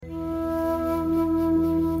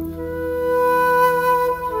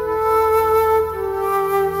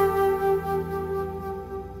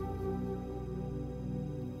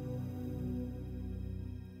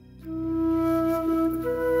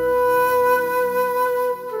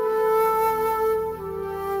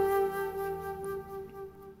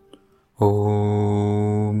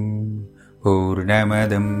ஓம்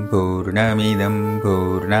பூர்ணமதம் பூர்ணமிதம்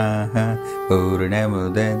பூர்ணாः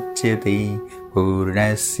பூர்ணமுதச்யதே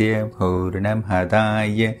பூர்ணஸ்ய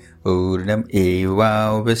பூர்ணமதாய பூர்ணம்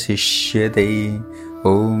ஏவாவசிஷ்யதே.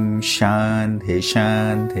 ஓம் சாந்தி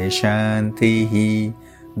சாந்தி சாந்திः.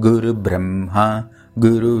 குரு பிரம்மா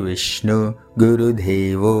குரு விஷ்ணு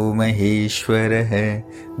குருதேவோ மகேஸ்வரः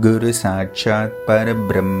குரு சாட்சாத்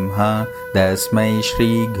பரபிரம்மா தஸ்மை ஸ்ரீ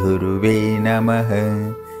குருவே நமः.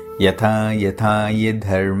 யதா யதா யி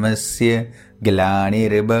தர்மஸ்ய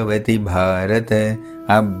க்லானிர்பவதி பாரத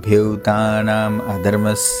அப்யுதானாம்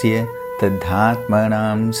அதர்மஸ்ய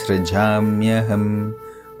ததாத்மனாம் ஸ்ருஜாம்யஹம்.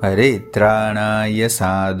 பரித்ராணாய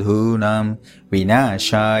சாதூனாம்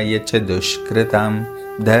விநாசாய ச துஷ்கிருதாம்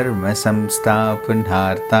தர்ம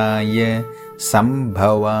சம்ஸ்தாபனார்த்தாய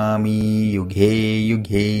சம்பவாமி யுகே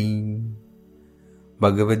யுகே.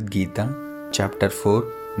 பகவத்கீதா சாப்டர் 4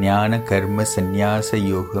 ஞான கர்ம சந்நியாச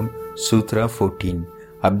யோகம் Sutra 14.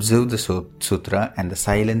 Observe the sutra and the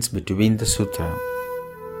silence between the sutra.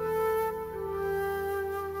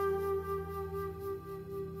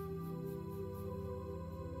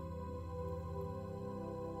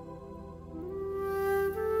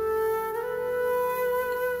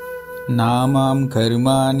 நாமாம்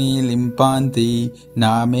கர்மாணி லிம்பாந்தி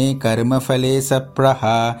நாமே கர்மஃபலே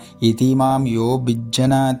சப்ரஹா இதி மாம் யோ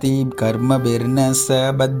பிஜ்ஜனாதி கர்மபிர்ன ச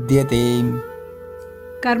பத்யதே.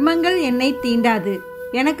 கர்மங்கள் என்னை தீண்டாது,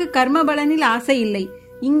 எனக்கு கர்ம பலனில் ஆசை இல்லை.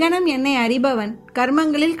 இங்கனம் என்னை அறிபவன்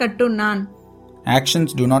கர்மங்களில் கட்டுண்டான்.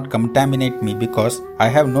 Actions do not contaminate me because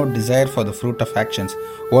I have no desire for the fruit of actions.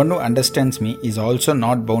 One who understands me is also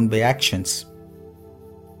not bound by actions.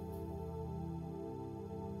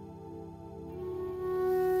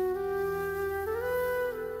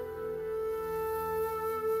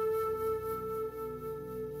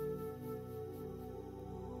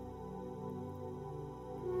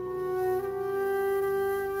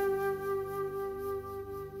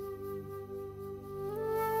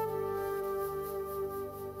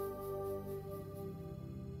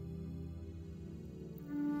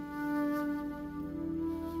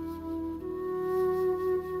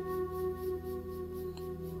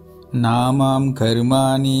 நாமாம்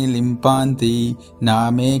கர்மாணி லிம்பாந்தி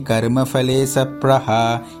நாமே கர்மஃபலே சப்ரஹா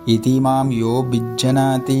இதி மாம் யோ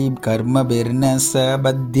பிஜ்ஜனாதி கர்மபிர்ன ச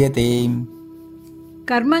பத்யதே.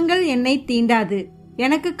 கர்மங்கள் என்னை தீண்டாது,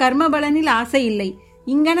 எனக்கு கர்ம பலனில் ஆசை இல்லை.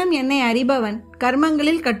 இங்கனம் என்னை அறிபவன்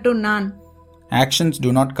கர்மங்களில் கட்டுண்டான். Actions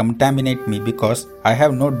do not contaminate me because I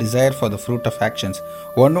have no desire for the fruit of actions.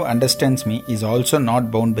 One who understands me is also not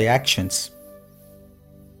bound by actions.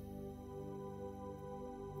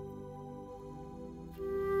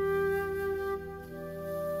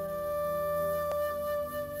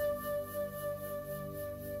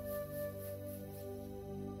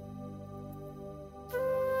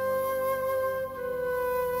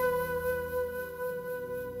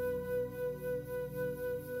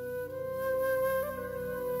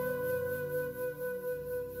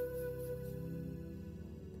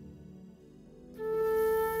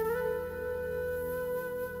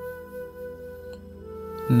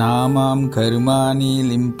 நாமாம் கர்மாணி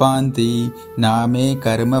லிம்பாந்தி நாமே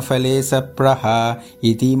கர்மஃபலே சப்ரஹா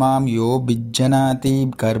இதி மாம் யோ பிஜ்ஜனாதி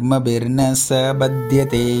கர்மபிர்ன ச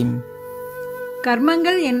பத்யதே.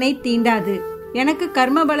 கர்மங்கள் என்னை தீண்டாது, எனக்கு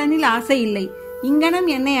கர்ம பலனில் ஆசை இல்லை. இங்கனம்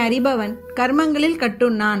என்னை அறிபவன் கர்மங்களில்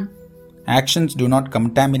கட்டுண்டான். Actions do not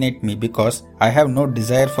contaminate me because I have no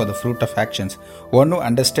desire for the fruit of actions. One who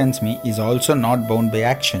understands me is also not bound by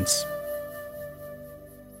actions.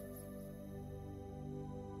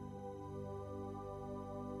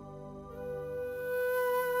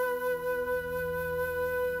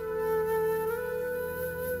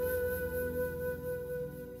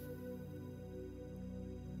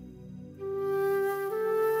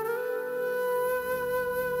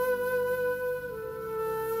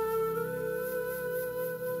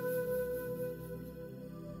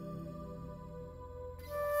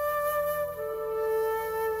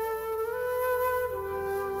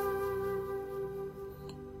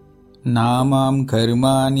 நாமாம்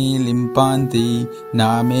கர்மாணி லிம்பாந்தி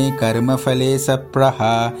நாமே கர்மஃபலே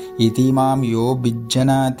சப்ரஹா இதி மாம் யோ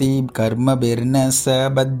பிஜ்ஜனாதி கர்மபிர்ன ச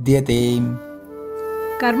பத்யதே.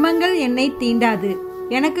 கர்மங்கள் என்னை தீண்டாது,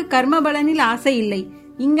 எனக்கு கர்ம பலனில் ஆசை இல்லை.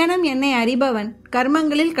 இங்கனம் என்னை அறிபவன்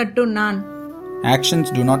கர்மங்களில் கட்டுண்டான். Actions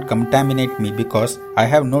do not contaminate me because I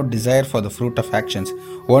have no desire for the fruit of actions.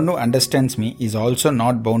 One who understands me is also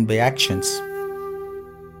not bound by actions.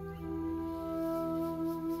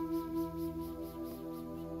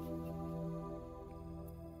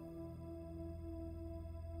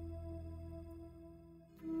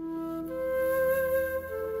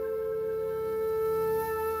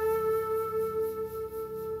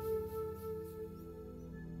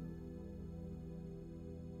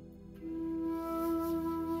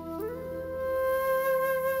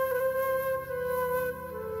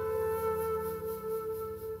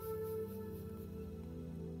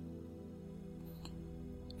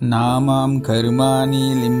 नामां कर्माणि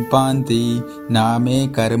लिम्पान्ति नामे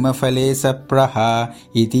कर्मफले सप्रहा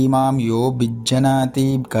इति मां यो विज्जनाति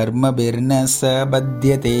कर्मभिर्न स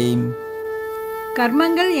बध्यते.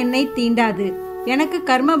 கர்மங்கள் என்னை தீண்டாது, எனக்கு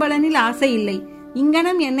கர்ம பலனில் ஆசை இல்லை.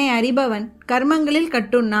 இங்கனம் என்னை அறிபவன் கர்மங்களில்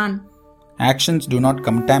கட்டுண்ணான். Actions do not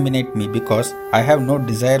contaminate me because I have no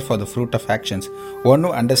desire for the fruit of actions. One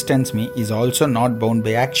who understands me is also not bound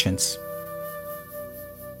by actions.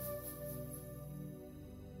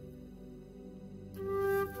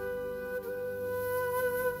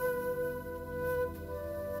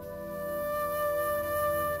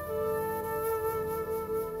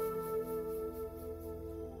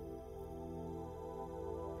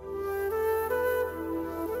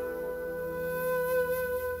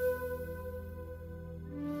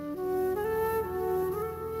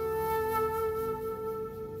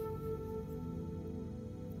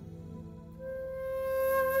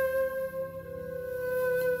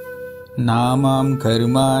 नामां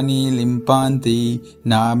कर्माणि लिम्पान्ति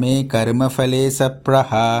नामे कर्मफले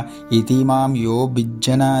सप्रहा इति मां यो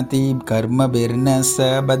विज्जनाति कर्मभिर्न स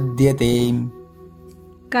बध्यते.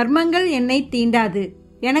 கர்மங்கள் என்னை தீண்டாது,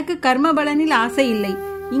 எனக்கு கர்ம பலனில் ஆசை இல்லை.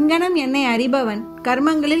 இங்கனம் என்னை அறிபவன்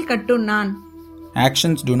கர்மங்களில் கட்டுண்ணான்.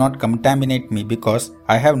 Actions do not contaminate me because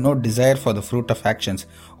I have no desire for the fruit of actions.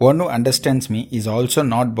 One who understands me is also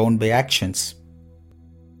not bound by actions.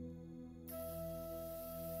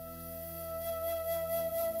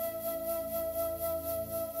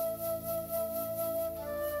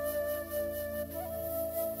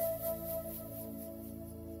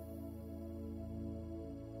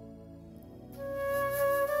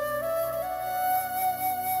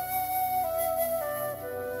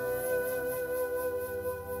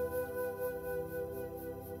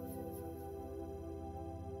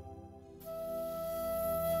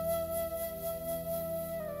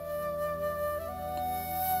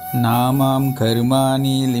 नामां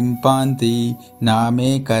कर्माणि लिम्पान्ति नामे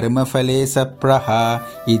कर्मफले सप्रहा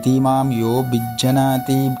इति मां यो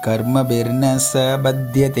विज्जनाति कर्मभिर्न स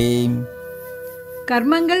बध्यते.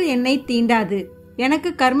 கர்மங்கள் என்னை தீண்டாது,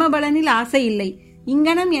 எனக்கு கர்ம பலனில் ஆசை இல்லை.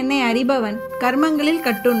 இங்கனம் என்னை அறிபவன் கர்மங்களில்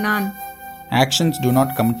கட்டுண்ணான். Actions do not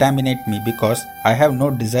contaminate me because I have no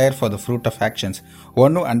desire for the fruit of actions.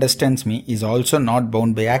 One who understands me is also not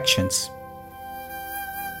bound by actions.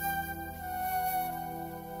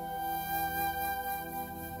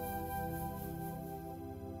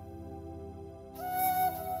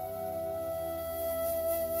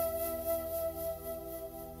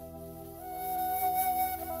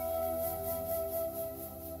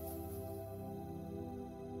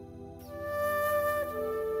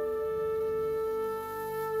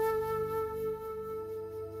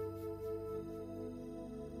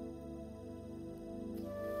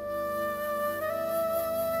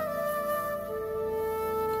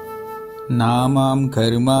 नामां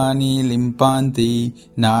कर्माणि लिम्पान्ति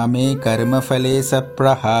नामे कर्मफले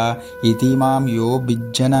सप्रहा इति मां यो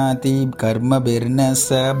विज्जनाति कर्मभिर्न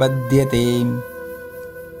स बध्यते.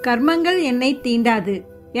 கர்மங்கள் என்னை தீண்டாது,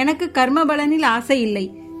 எனக்கு கர்ம பலனில் ஆசை இல்லை.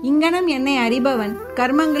 இங்கனம் என்னை அறிபவன்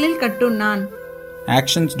கர்மங்களில் கட்டுண்ணான்.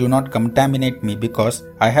 Actions do not contaminate me because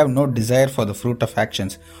I have no desire for the fruit of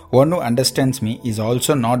actions. One who understands me is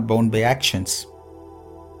also not bound by actions.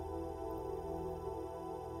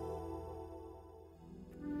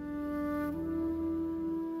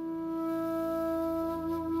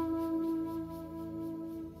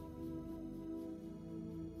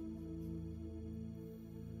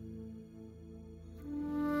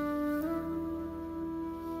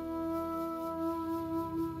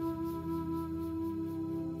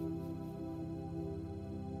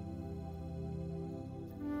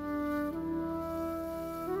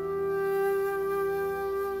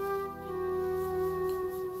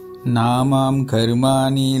 नामां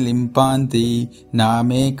कर्माणि लिम्पान्ति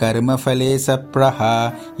नामे कर्मफले सप्रहा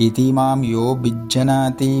इति मां यो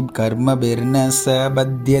विज्जनाति कर्मभिर्न स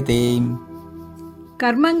बध्यते.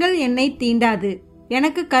 கர்மங்கள் என்னை தீண்டாது,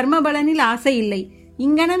 எனக்கு கர்ம பலனில் ஆசை இல்லை.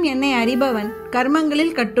 இங்கனம் என்னை அறிபவன்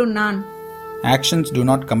கர்மங்களில் கட்டுண்ணான். Actions do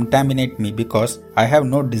not contaminate me because I have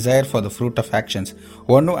no desire for the fruit of actions.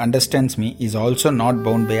 One who understands me is also not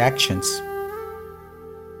bound by actions.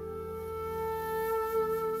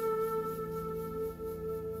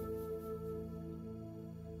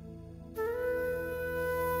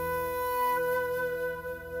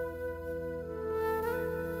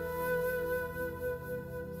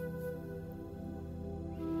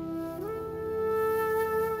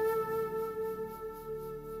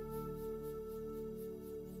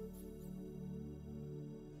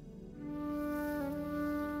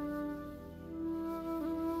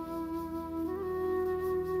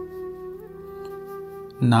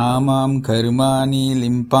 नामां कर्माणि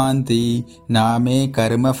लिम्पान्ति नामे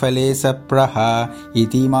कर्मफले सप्रहा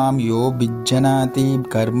इति मां यो विज्जनाति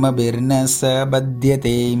कर्मभिर्न स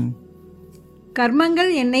बध्यते.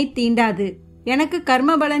 கர்மங்கள் என்னை தீண்டாது, எனக்கு கர்ம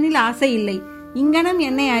பலனில் ஆசை இல்லை. இங்கனம்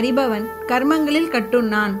என்னை அறிபவன் கர்மங்களில்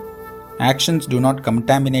கட்டுண்டான். Actions do not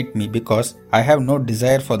contaminate me because I have no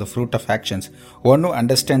desire for the fruit of actions. One who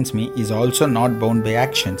understands me is also not bound by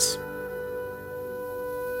actions.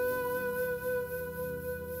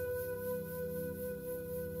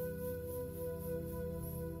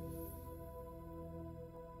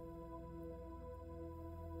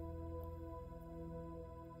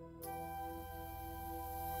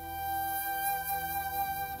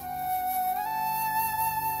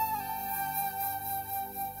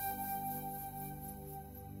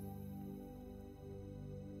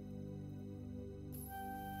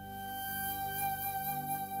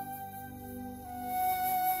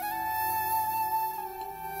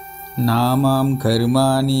 नामां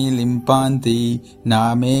कर्माणि लिम्पान्ति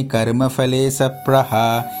नामे कर्मफले सप्रहा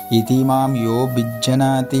इति मां यो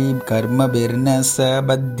विज्जनाति कर्मभिर्न स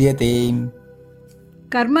बध्यते.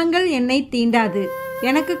 கர்மங்கள் என்னை தீண்டாது,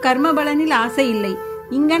 எனக்கு கர்ம பலனில் ஆசை இல்லை.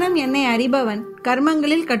 இங்கனம் என்னை அறிபவன்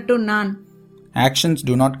கர்மங்களில் கட்டுண்டான். Actions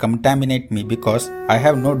do not contaminate me because I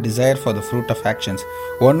have no desire for the fruit of actions.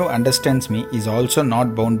 One who understands me is also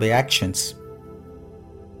not bound by actions.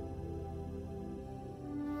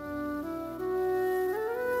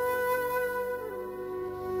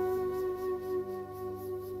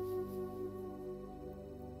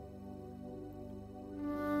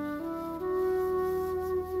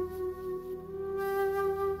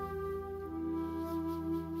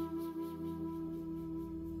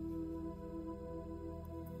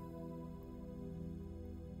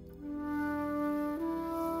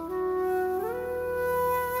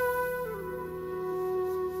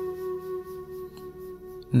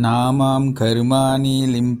 नामां कर्माणि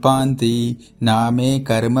लिम्पान्ति नामे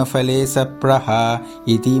कर्मफले सप्रहा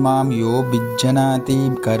इति मां यो विज्जनाति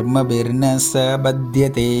कर्मभिर्न स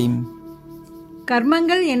बध्यते.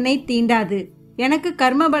 கர்மங்கள் என்னை தீண்டாது, எனக்கு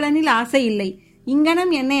கர்ம பலனில் ஆசை இல்லை.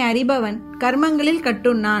 இங்கனம் என்னை அறிபவன் கர்மங்களில்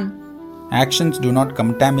கட்டுண்டான். Actions do not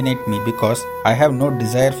contaminate me because I have no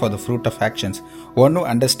desire for the fruit of actions. One who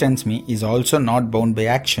understands me is also not bound by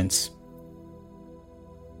actions.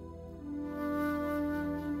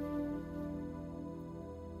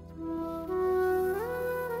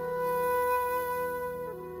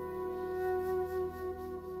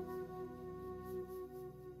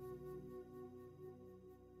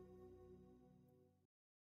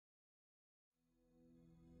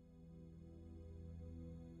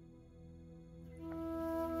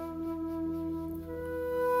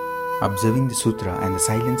 Observing the sutra and the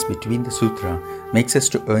silence between the sutra makes us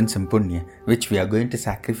to earn some punya, which we are going to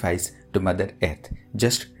sacrifice to Mother Earth.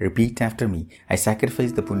 Just repeat after me. I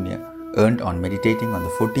sacrifice the punya earned on meditating on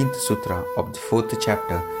the 14th sutra of the 4th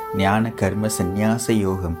chapter, Jnana Karma Sannyasa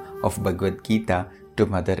Yogam of Bhagavad Gita, to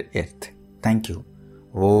Mother Earth. Thank you.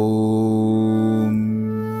 Om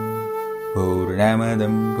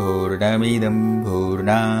Purnamadam Purnamidam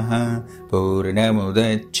Purnaha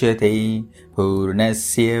Purnamudachyate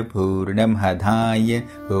Purnasya Purnamhadaya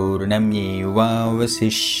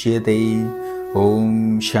Purnamyevavasishyate. Om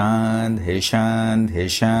Shanti Shanti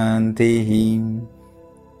Shantihi.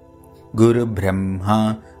 Guru Brahma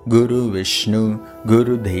Guru Vishnu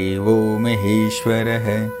Guru Devo Maheshwarah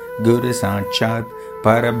Guru Sakshat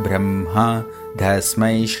Parabrahma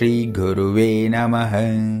Tasmai Shri Guruve Namaha.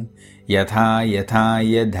 Yatha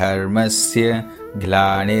yathaya dharmasya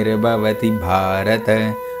glanirbhavati bharata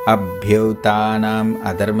abhyutanam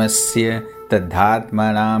adharmasya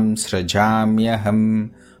tadhatmanam srajamyaham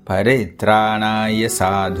paritranaya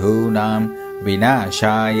sadhunam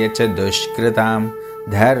vinashaya cha dushkritam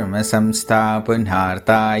dharma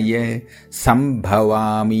samstapanartaya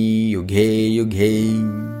sambhavami yuge yuge.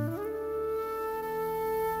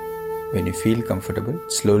 When you feel comfortable,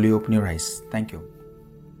 slowly open your eyes. Thank you.